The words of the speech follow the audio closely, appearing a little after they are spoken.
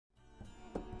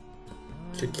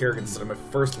Did Kerrigan consider my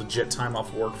first legit time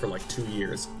off work for like 2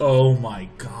 years. Oh my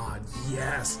god,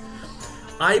 yes!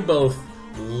 I both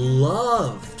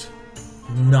loved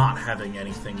not having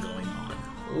anything going on.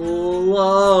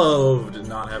 Loved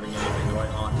not having anything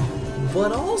going on.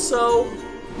 But also,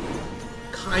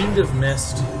 kind of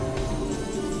missed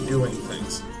doing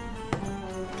things.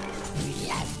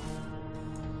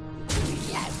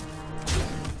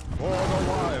 For the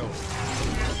wild.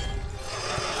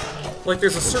 Like,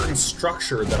 there's a certain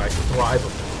structure that I thrive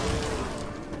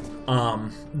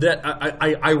upon. That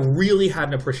I really had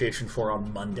an appreciation for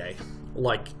on Monday.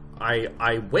 Like,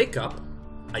 I wake up,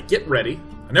 I get ready.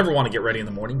 I never want to get ready in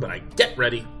the morning, but I get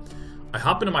ready. I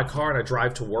hop into my car and I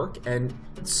drive to work, and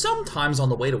sometimes on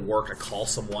the way to work I call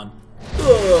someone.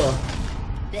 Ugh.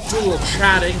 Do a little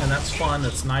chatting, and that's fun,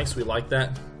 that's nice, we like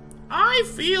that. I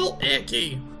feel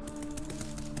icky.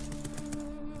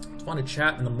 It's fun to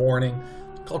chat in the morning.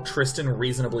 Call Tristan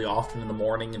reasonably often in the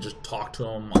morning and just talk to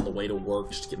him on the way to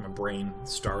work just to get my brain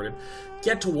started.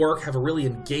 Get to work, have a really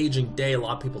engaging day, a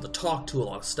lot of people to talk to, a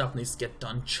lot of stuff needs to get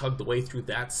done, chug the way through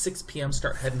that. 6 p.m.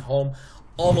 start heading home.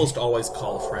 Almost always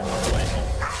call a friend on the way home.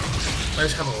 I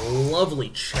just have a lovely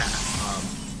chat.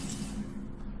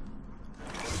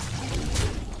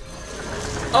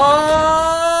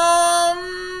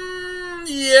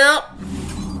 Yep.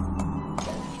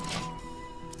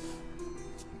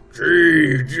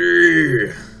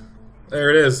 GG. There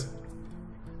it is.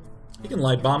 You can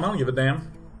light bomb, I don't give a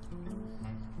damn.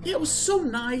 Yeah, it was so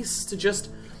nice to just,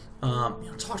 talk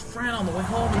to a friend on the way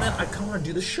home, and then I come on and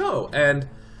do the show. And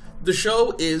the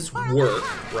show is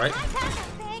work, right?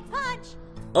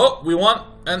 Oh, we won,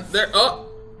 and there, oh.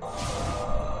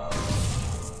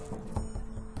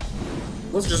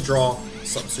 Let's just draw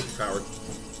something super powered.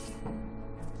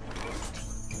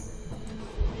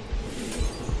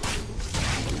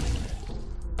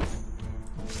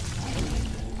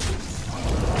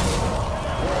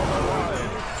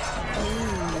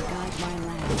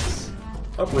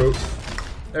 Uproot.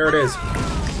 There it is.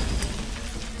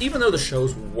 Even though the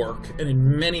shows work, and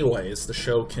in many ways the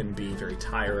show can be very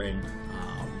tiring,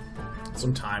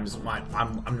 sometimes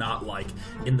I'm not like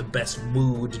in the best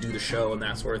mood to do the show and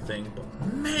that sort of thing,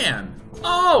 but man,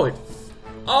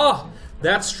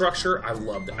 that structure, I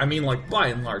loved it. I mean, like, by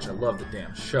and large, I love the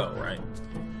damn show, right?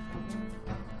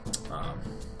 I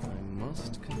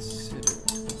must consider.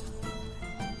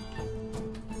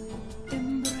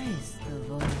 Embrace the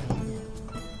void.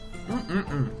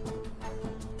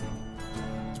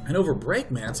 And over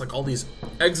break, man, it's like all these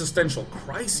existential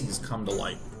crises come to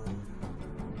light.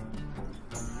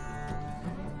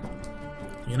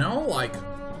 You know, like...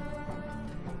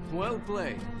 Well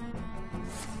played.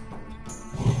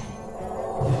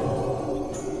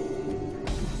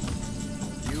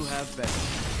 You have been.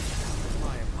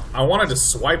 I wanted to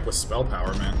swipe with spell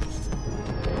power, man.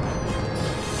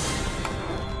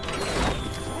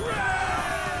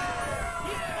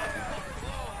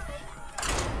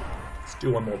 Let's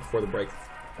do one more before the break.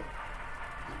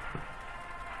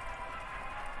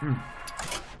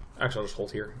 Actually, I'll just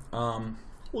hold here.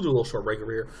 We'll do a little short break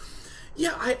over here.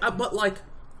 Yeah, but like,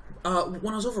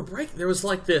 when I was over break, there was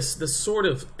like this sort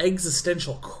of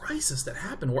existential crisis that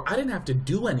happened where I didn't have to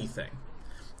do anything.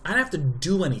 I didn't have to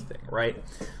do anything, right?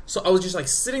 So I was just like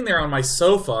sitting there on my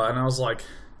sofa, and I was like,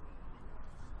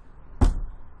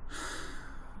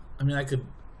 I mean, I could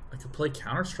play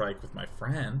Counter-Strike with my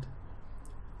friend.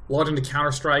 Log into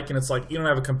Counter-Strike, and it's like, you don't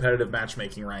have a competitive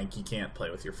matchmaking rank, you can't play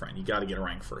with your friend. You gotta get a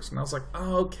rank first. And I was like,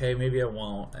 oh, okay, maybe I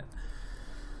won't.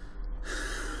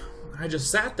 I just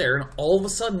sat there, and all of a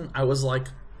sudden, I was like,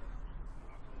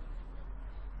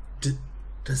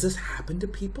 does this happen to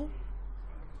people?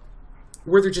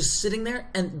 Where they're just sitting there,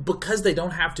 and because they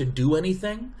don't have to do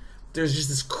anything, there's just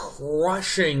this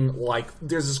crushing, like,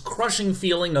 there's this crushing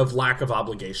feeling of lack of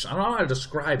obligation. I don't know how to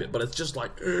describe it, but it's just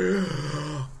like,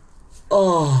 I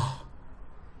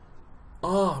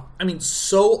mean,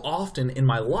 so often in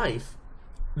my life,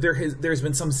 there's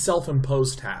been some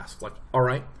self-imposed task. Like,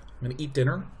 alright, I'm gonna eat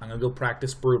dinner, I'm gonna go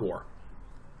practice Brood War.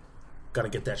 Gotta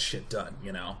get that shit done,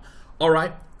 you know?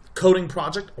 Alright, coding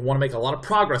project, I want to make a lot of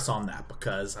progress on that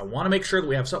because I want to make sure that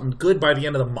we have something good by the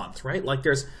end of the month, right? Like,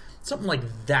 there's something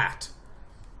like that.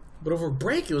 But over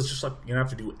break, it was just like, you don't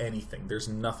have to do anything. There's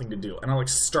nothing to do. And I, like,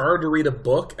 started to read a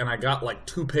book, and I got, like,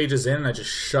 2 pages in, and I just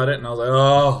shut it, and I was like,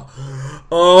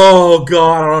 oh,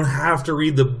 God, I don't have to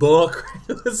read the book.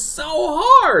 It was so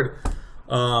hard.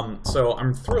 So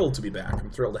I'm thrilled to be back.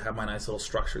 I'm thrilled to have my nice little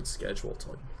structured schedule to,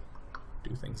 like,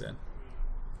 do things in.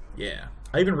 Yeah.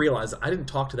 I even realized that I didn't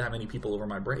talk to that many people over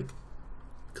my break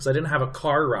because I didn't have a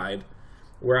car ride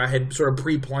where I had sort of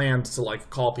pre-planned to,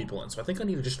 like, call people in. So I think I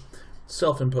need to just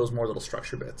Self-impose more little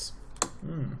structure bits.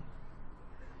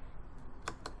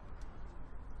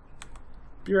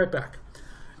 Be right back.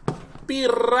 Be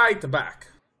right back.